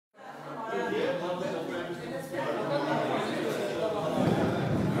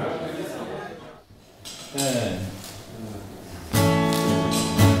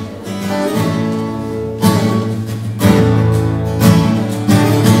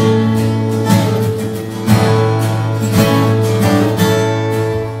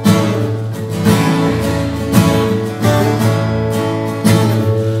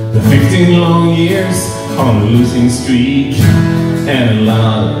Long years on a losing streak, and a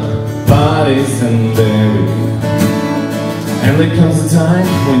lot of bodies unburied. And there comes a time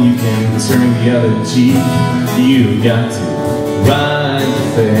when you can turn the other cheek. You got to ride the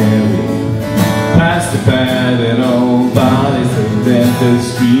ferry past the battered old bodies of dead, the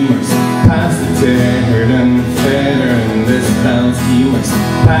screamers, past the tattered and fettered westbound schemers,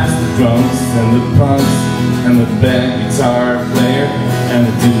 past the drunks and the punks and the bad guitar player and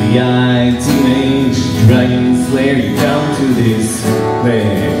the dewy-eyed teenage dragon slayer. You come to this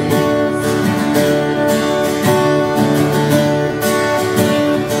place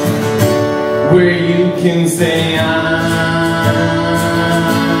where you can say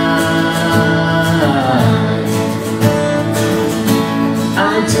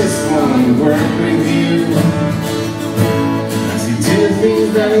I just want to work with you as you do the things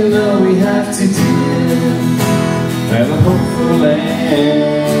that we know we have to do. Never hopeful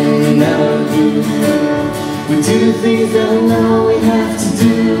and never do. We do the things that we know we have to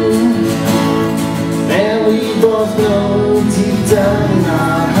do, and we both know deep down in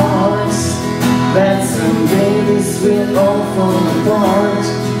our hearts that someday this will all fall apart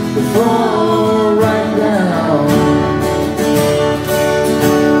before